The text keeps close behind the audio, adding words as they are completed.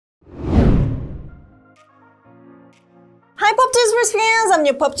Hi PUBG Esports fans, I'm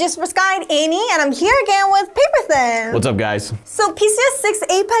your PUBG Esports guide, Annie, and I'm here again with Paperthin. What's up, guys? So PCS6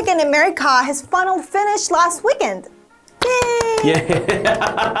 APAC and Americas has finally finished last weekend. Yay!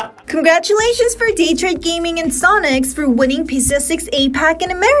 Yeah. Congratulations for Daytrade Gaming and Sonics for winning PCS6 APAC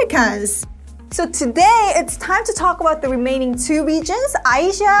and Americas. So today, it's time to talk about the remaining two regions,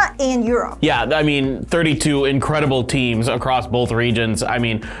 Asia and Europe. Yeah, I mean, 32 incredible teams across both regions. I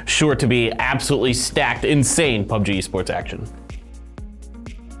mean, sure to be absolutely stacked, insane PUBG Esports action.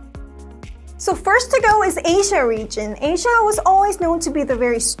 So first to go is Asia region. Asia was always known to be the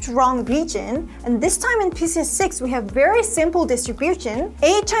very strong region, and this time in PCS6 we have very simple distribution.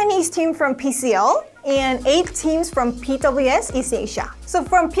 8 Chinese teams from PCL and 8 teams from PWS East Asia. So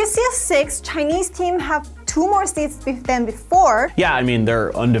from PCS6, Chinese team have 2 more seats than before. Yeah, I mean,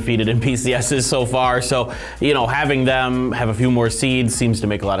 they're undefeated in PCSs so far, so, you know, having them have a few more seeds seems to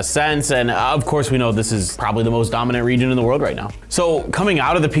make a lot of sense, and of course we know this is probably the most dominant region in the world right now. So coming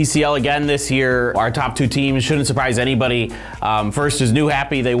out of the PCL again this year, our top 2 teams shouldn't surprise anybody. First is New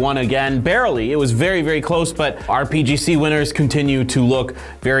Happy, they won again, barely. It was very, very close, but our PGC winners continue to look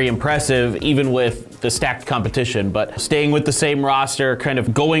very impressive, even with the stacked competition, but staying with the same roster, kind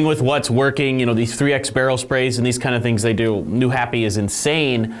of going with what's working, you know, these 3x barrel sprays and these kind of things they do. New Happy is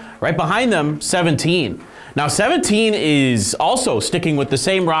insane. Right behind them, 17. Now 17 is also sticking with the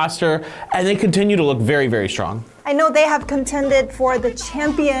same roster, and they continue to look very, very strong. I know they have contended for the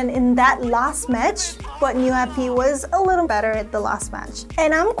champion in that last match, but New Happy was a little better at the last match.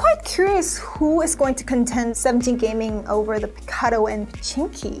 And I'm quite curious who is going to contend 17 Gaming over the Picado and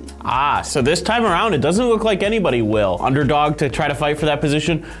Pachinki. So this time around, it doesn't look like anybody will. Underdog to try to fight for that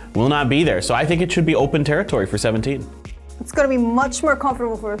position will not be there, so I think it should be open territory for 17. It's going to be much more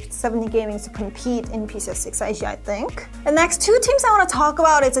comfortable for 17 Gaming to compete in PCS6 Asia, I think. The next 2 teams I want to talk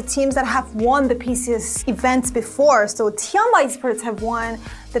about is the teams that have won the PCS events before. So PUBG Esports have won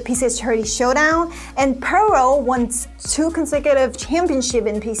the PCS Charity Showdown, and Pero won 2 consecutive championships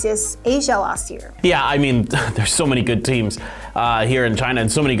in PCS Asia last year. Yeah, I mean, there's so many good teams here in China and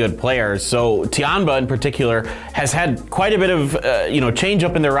so many good players. So Tianba in particular has had quite a bit of change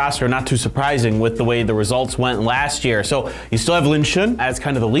up in their roster, not too surprising with the way the results went last year. So you still have Lin Shun as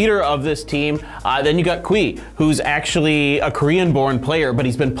kind of the leader of this team. Then you got Kui, who's actually a Korean-born player, but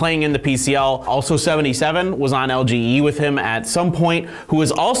he's been playing in the PCL. Also 77 was on LGE with him at some point, who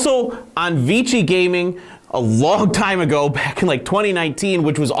was also on Vici Gaming a long time ago, back in like 2019,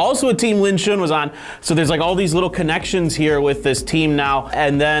 which was also a team Lin Shun was on. So there's like all these little connections here with this team now.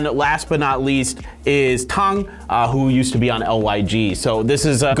 And then last but not least is Tang, who used to be on LYG. So this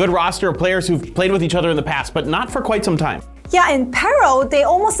is a good roster of players who've played with each other in the past, but not for quite some time. Yeah, in Pero, they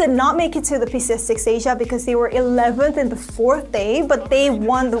almost did not make it to the PCS6 Asia because they were 11th in the 4th day, but they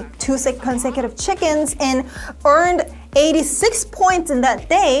won the 2 consecutive chickens and earned 86 points in that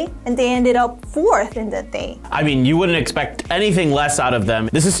day, and they ended up 4th in that day. I mean, you wouldn't expect anything less out of them.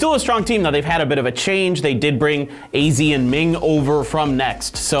 This is still a strong team. Now, they've had a bit of a change. They did bring AZ and Ming over from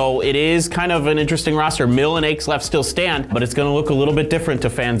Next, so it is kind of an interesting roster. Mill and Aches left still stand, but it's going to look a little bit different to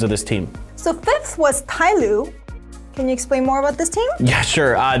fans of this team. So 5th was Tailu. Can you explain more about this team? Yeah,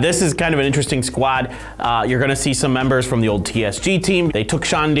 sure. This is kind of an interesting squad. You're going to see some members from the old TSG team. They took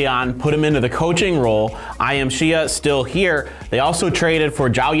Shandian, put him into the coaching role. I Am Shia still here. They also traded for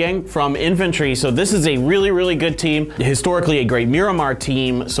Zhao Yang from Infantry. So this is a really, really good team. Historically a great Miramar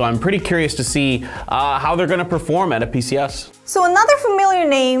team. So I'm pretty curious to see how they're going to perform at a PCS. So another familiar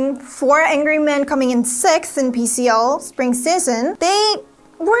name, 4 Angry Men coming in 6th in PCL spring season. They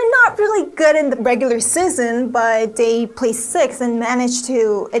were not really good in the regular season, but they placed 6th and managed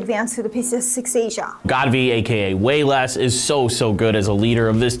to advance to the PCS6 Asia. Godvi, aka Wayless, is so good as a leader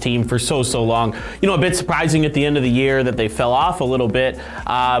of this team for so long. You know, a bit surprising at the end of the year that they fell off a little bit,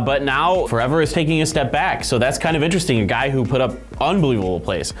 but now Forever is taking a step back. So that's kind of interesting. A guy who put up unbelievable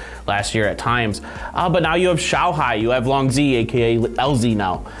plays last year at times. But now you have Xiaohai, you have Long Z, aka LZ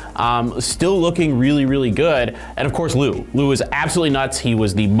now. Still looking really good. And of course, Lu. Lu is absolutely nuts. He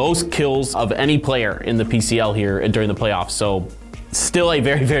was the most kills of any player in the PCL here during the playoffs. So still a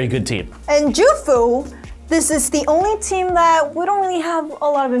very good team. And Jufu, this is the only team that we don't really have a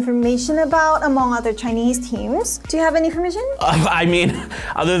lot of information about among other Chinese teams. Do you have any information? I mean,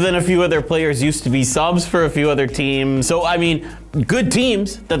 other than a few other players used to be subs for a few other teams. So, I mean, good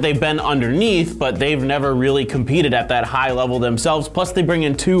teams that they've been underneath, but they've never really competed at that high level themselves. Plus, they bring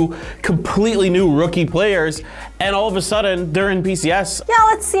in 2 completely new rookie players, and all of a sudden, they're in PCS. Yeah,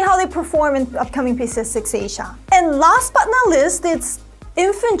 let's see how they perform in upcoming PCS6 Asia. And last but not least, it's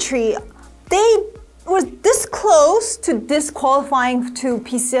Infantry. They was this close to disqualifying to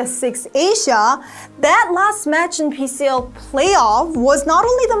PCS6 Asia. That last match in PCL playoff was not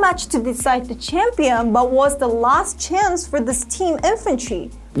only the match to decide the champion, but was the last chance for this team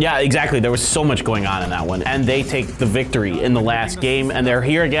Infantry. Yeah, exactly. There was so much going on in that one. And they take the victory in the last game, and they're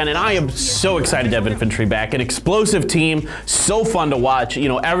here again. And I am so excited to have Infantry back. An explosive team, so fun to watch. You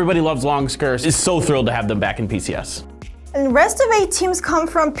know, everybody loves long skirts. Is so thrilled to have them back in PCS. And the rest of 8 teams come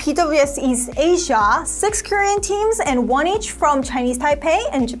from PWS East Asia, 6 Korean teams, and 1 each from Chinese Taipei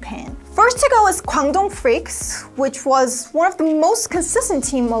and Japan. First to go is Guangdong Freaks, which was one of the most consistent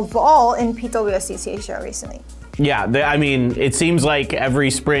team of all in PWS East Asia recently. Yeah, I mean, it seems like every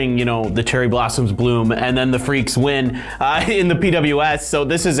spring, you know, the cherry blossoms bloom and then the Freaks win in the PWS. So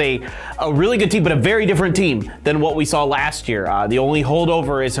this is a really good team, but a very different team than what we saw last year. The only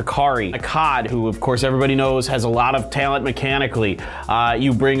holdover is Hikari, Akkad, who of course everybody knows has a lot of talent mechanically.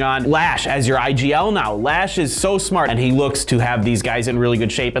 You bring on Lash as your IGL now. Lash is so smart and he looks to have these guys in really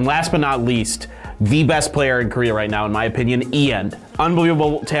good shape. And last but not least, the best player in Korea right now, in my opinion, Ian.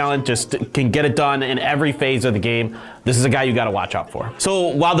 Unbelievable talent, just can get it done in every phase of the game. This is a guy you got to watch out for. So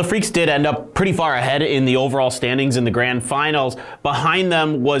while the Freaks did end up pretty far ahead in the overall standings in the grand finals, behind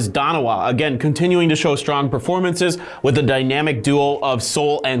them was Danawa, again continuing to show strong performances with a dynamic duo of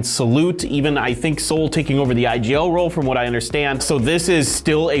Seoul and Salute. Even I think Seoul taking over the IGL role from what I understand. So this is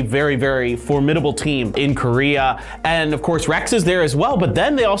still a very, very formidable team in Korea. And of course Rex is there as well, but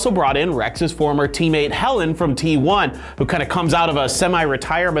then they also brought in Rex's former teammate Helen from T1, who kind of comes out of a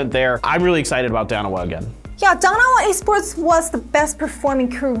semi-retirement there. I'm really excited about Danawa again. Yeah, Danawa Esports was the best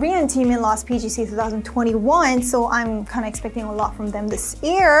performing Korean team in Lost PGC 2021, so I'm kind of expecting a lot from them this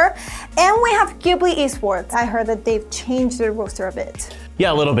year. And we have Ghibli Esports. I heard that they've changed their roster a bit.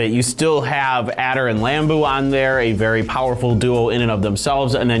 Yeah, a little bit. You still have Adder and Lambu on there, a very powerful duo in and of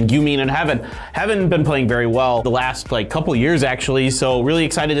themselves, and then Yumin and Heaven. Heaven been playing very well the last couple years actually, so really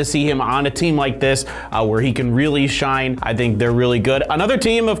excited to see him on a team like this where he can really shine. I think they're really good. Another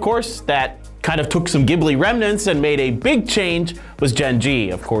team, of course, that kind of took some Ghibli remnants and made a big change was Gen G.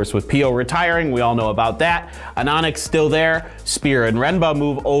 Of course, with Pio retiring, we all know about that. Anonix still there, Spear and Renba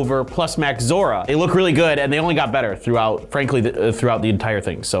move over, plus Max Zora. They look really good, and they only got better throughout, frankly, throughout the entire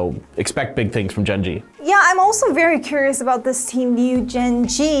thing. So expect big things from Gen G. Yeah, I'm also very curious about this team new Gen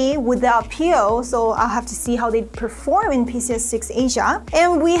G without Pio, so I'll have to see how they perform in PCS6 Asia.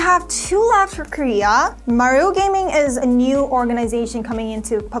 And we have 2 left for Korea. Mario Gaming is a new organization coming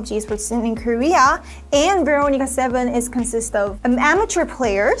into PUBG Esports in Korea, and Veronica 7 is consist of amateur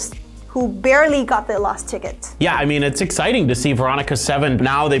players who barely got their last ticket. Yeah, I mean, it's exciting to see Veronica 7.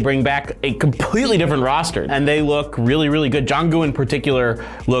 Now they bring back a completely different roster, and they look really, really good. Jonggu in particular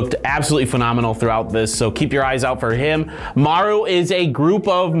looked absolutely phenomenal throughout this, so keep your eyes out for him. Maru is a group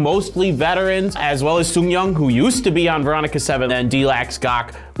of mostly veterans, as well as Sung-young, who used to be on Veronica 7, and D-Lax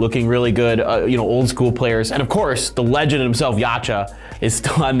Gok looking really good, you know, old school players. And of course, the legend himself, Yacha, is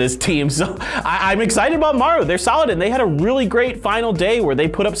still on this team. So I'm excited about Maru. They're solid, and they had a really great final day where they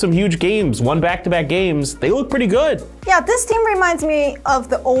put up some huge games, won back-to-back games. They look pretty good. Yeah, this team reminds me of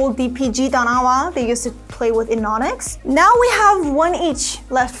the old DPG Danawa they used to play with in Onyx. Now we have 1 each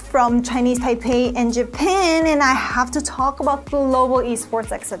left from Chinese Taipei and Japan, and I have to talk about Global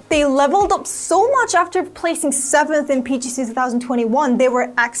Esports exit. They leveled up so much after placing 7th in PGC 2021. They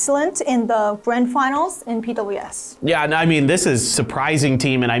were excellent in the grand finals in PWS. Yeah, I mean, this is surprising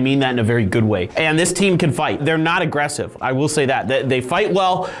team, and I mean that in a very good way. And this team can fight. They're not aggressive. I will say that. They fight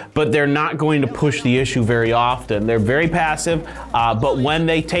well, but they're not going to push the issue very often. They're very passive, but when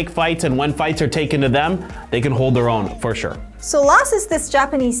they take fights and when fights are taken to them, they can hold their own for sure. So last is this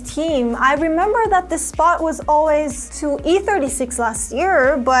Japanese team. I remember that this spot was always to E36 last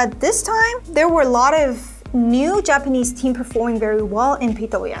year, but this time there were a lot of new Japanese team performing very well in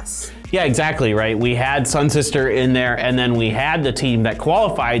PWS. Yeah, exactly, right? We had Sun Sister in there, and then we had the team that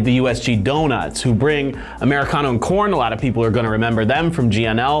qualified, the USG Donuts, who bring Americano and Corn. A lot of people are going to remember them from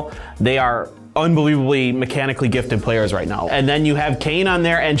GNL. They are unbelievably mechanically gifted players right now. And then you have Kane on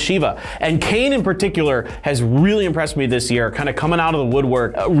there and Shiva. And Kane in particular has really impressed me this year, kind of coming out of the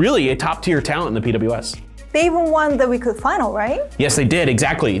woodwork. Really a top tier talent in the PWS. They even won the weekly final, right? Yes, they did,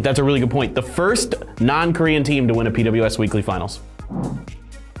 exactly. That's a really good point. The first non-Korean team to win a PWS weekly finals.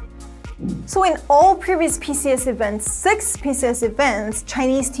 So in all previous PCS events, 6 PCS events,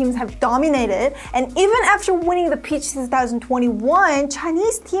 Chinese teams have dominated. And even after winning the PGC 2021,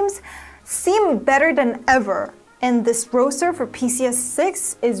 Chinese teams seem better than ever. And this roster for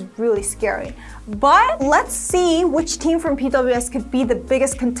PCS6 is really scary. But let's see which team from PWS could be the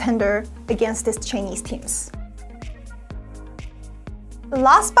biggest contender against these Chinese teams.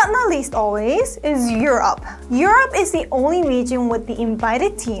 Last but not least always is Europe. Europe is the only region with the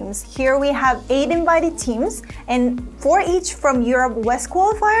invited teams. Here we have 8 invited teams and 4 each from Europe West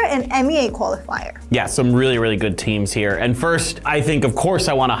qualifier and MEA qualifier. Yeah, some really, really good teams here. And first, I think, of course,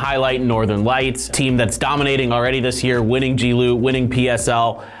 I want to highlight Northern Lights, team that's dominating already this year, winning G-Loot, winning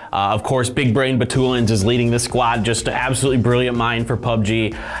PSL. Of course, Big Brain Batulins is leading the squad, just an absolutely brilliant mind for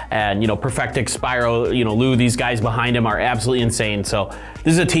PUBG. And, Perfectic, Spyro, Lou, these guys behind him are absolutely insane. So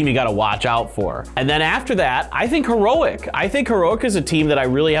this is a team you got to watch out for. And then after that, I think Heroic. I think Heroic is a team that I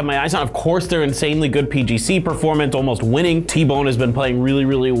really have my eyes on. Of course, they're insanely good PGC performance, almost winning. T-Bone has been playing really,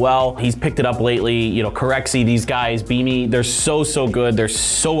 really well. He's picked it up lately. Corexy, these guys, Beamy, they're so, so good. They're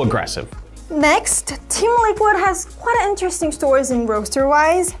so aggressive. Next, Team Liquid has quite interesting stories in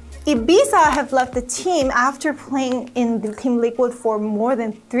roster-wise. Ibiza have left the team after playing in the Team Liquid for more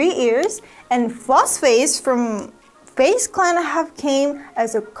than 3 years, and Fuzzface from FaZe Clan have came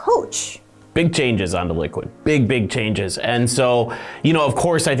as a coach. Big changes onto Liquid. Big, big changes. And so, of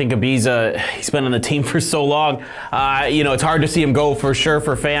course, I think Ibiza, he's been on the team for so long. It's hard to see him go for sure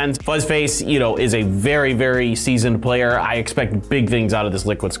for fans. Fuzzface, is a very, very seasoned player. I expect big things out of this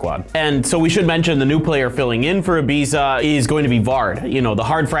Liquid squad. And so we should mention the new player filling in for Ibiza is going to be Vard. The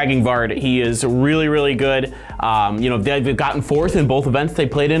hard fragging Vard. He is really, really good. They've gotten 4th in both events they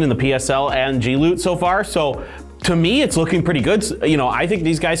played in the PSL and G-Loot so far. So to me, it's looking pretty good. I think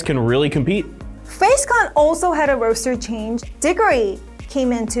these guys can really compete. FaZe Clan also had a roster change. Diggory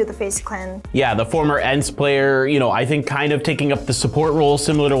came into the FaZe Clan. Yeah, the former ENCE player, I think kind of taking up the support role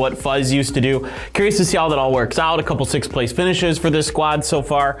similar to what Fuzz used to do. Curious to see how that all works out. A couple 6th place finishes for this squad so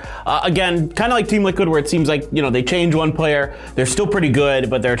far. Again, kind of like Team Liquid where it seems like, they change one player. They're still pretty good,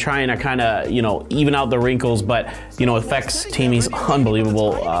 but they're trying to kind of, even out the wrinkles. But, Effects team, he's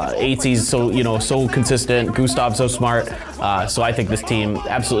unbelievable. AT's so consistent. Gustav's so smart. So I think this team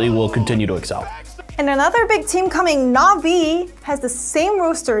absolutely will continue to excel. And another big team coming, Na'Vi, has the same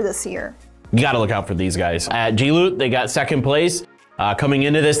roster this year. You got to look out for these guys. At G-Loot, they got 2nd place. Coming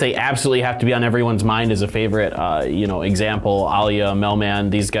into this, they absolutely have to be on everyone's mind as a favorite. Example, Alia,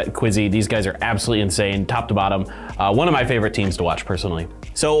 Melman, these guys, Quizzy, these guys are absolutely insane, top to bottom. One of my favorite teams to watch personally.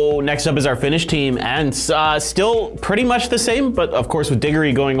 So next up is our Finnish team, and still pretty much the same, but of course with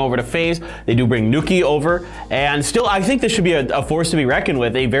Diggory going over to FaZe, they do bring Nuki over, and still I think this should be a force to be reckoned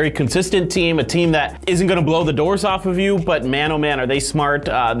with. A very consistent team, a team that isn't going to blow the doors off of you, but man, oh man, are they smart?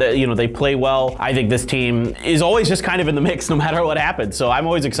 They play well. I think this team is always just kind of in the mix no matter what happens, so I'm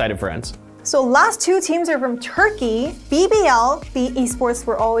always excited for ENCE. So last 2 teams are from Turkey. PUBG Esports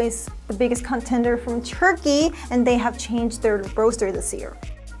were always the biggest contender from Turkey, and they have changed their roster this year.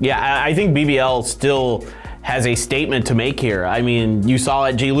 Yeah, I think BBL still has a statement to make here. I mean, you saw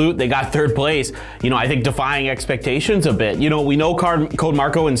at G-Loot, they got 3rd place. I think defying expectations a bit. We know Code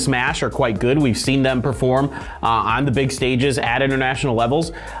Marco and Smash are quite good. We've seen them perform on the big stages at international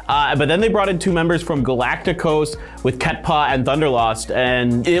levels. But then they brought in 2 members from Galacticos with Ketpa and Thunderlost,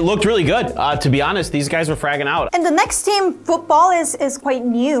 and it looked really good. To be honest, these guys were fragging out. And the next team, Football, is quite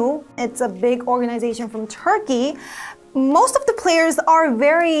new. It's a big organization from Turkey. Most of the players are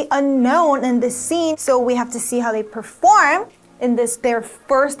very unknown in this scene, so we have to see how they perform in their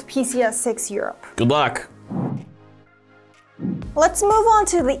first PCS6 Europe. Good luck. Let's move on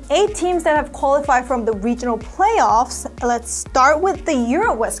to the 8 teams that have qualified from the regional playoffs. Let's start with the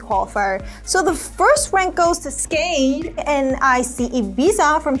Euro West qualifier. So the first rank goes to Skade, and I see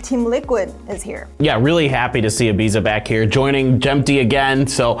Ibiza from Team Liquid is here. Yeah, really happy to see Ibiza back here, joining Jempty again.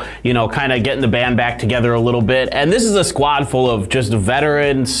 So, kind of getting the band back together a little bit. And this is a squad full of just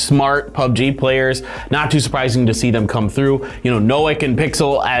veteran, smart PUBG players. Not too surprising to see them come through. Noik and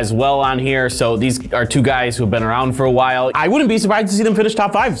Pixel as well on here. So these are 2 guys who have been around for a while. I wouldn't be surprised to see them finish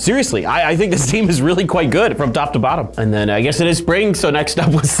top 5. Seriously, I think this team is really quite good from top to bottom. And then I guess it is spring, so next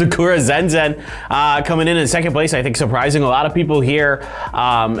up was Sakura Zenzen coming in 2nd place. I think surprising a lot of people here.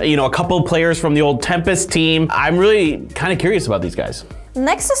 A couple players from the old Tempest team. I'm really kind of curious about these guys.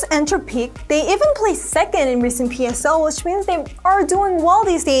 Next is Entropique. They even placed 2nd in recent PSL, which means they are doing well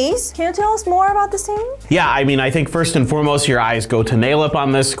these days. Can you tell us more about this team? Yeah, I think first and foremost, your eyes go to Nailip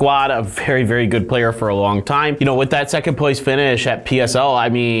on this squad, a very, very good player for a long time. With that 2nd place finish at PSL,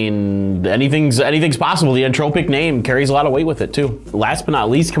 anything's possible. The Entropique name carries a lot of weight with it too. Last but not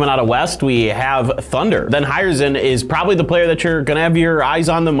least, coming out of West, we have Thunder. Then Hyrzen is probably the player that you're gonna have your eyes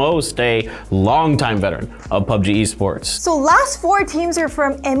on the most, a longtime veteran of PUBG Esports. So last 4 teams are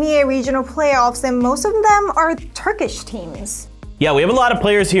from MEA regional playoffs, and most of them are Turkish teams. Yeah, we have a lot of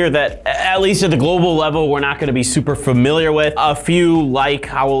players here that, at least at the global level, we're not going to be super familiar with. A few like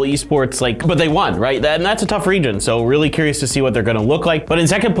Howl Esports, but they won, right? And that's a tough region, so really curious to see what they're going to look like. But in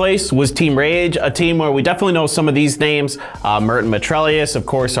second place was Team Rage, a team where we definitely know some of these names. Mert and Matrelius, of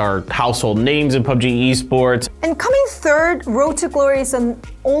course, are household names in PUBG Esports. And coming third, Road to Glory is an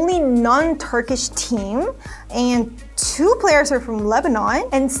only non-Turkish team, and 2 players are from Lebanon,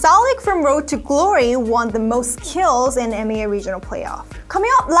 and Salik from Road to Glory won the most kills in MEA Regional Playoff.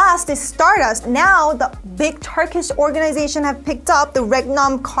 Coming up last is Stardust. Now the big Turkish organization have picked up, the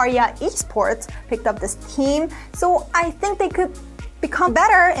Regnum Karya Esports picked up this team, so I think they could become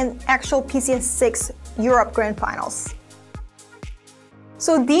better in actual PCS6 Europe Grand Finals.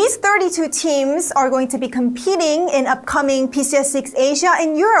 So these 32 teams are going to be competing in upcoming PCS6 Asia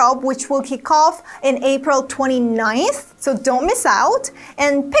and Europe, which will kick off in April 29th. So don't miss out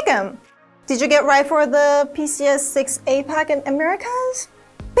and pick 'em. Did you get right for the PCS6 APAC and Americas?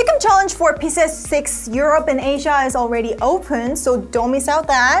 Pick'em challenge for PCS6 Europe and Asia is already open, so don't miss out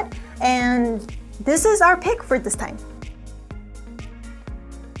that. And this is our pick for this time.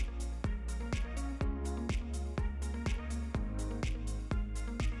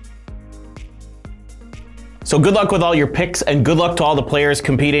 So good luck with all your picks and good luck to all the players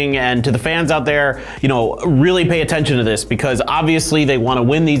competing, and to the fans out there, really pay attention to this because obviously they want to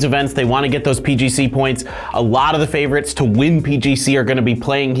win these events. They want to get those PGC points. A lot of the favorites to win PGC are going to be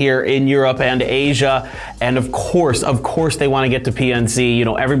playing here in Europe and Asia. And of course, they want to get to PNC.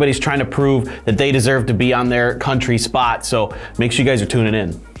 Everybody's trying to prove that they deserve to be on their country spot. So make sure you guys are tuning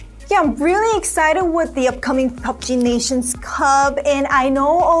in. Yeah, I'm really excited with the upcoming PUBG Nations Cup, and I know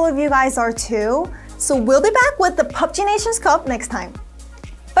all of you guys are too. So we'll be back with the PUBG Nations Cup next time.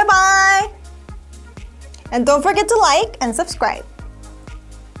 Bye-bye! And don't forget to like and subscribe.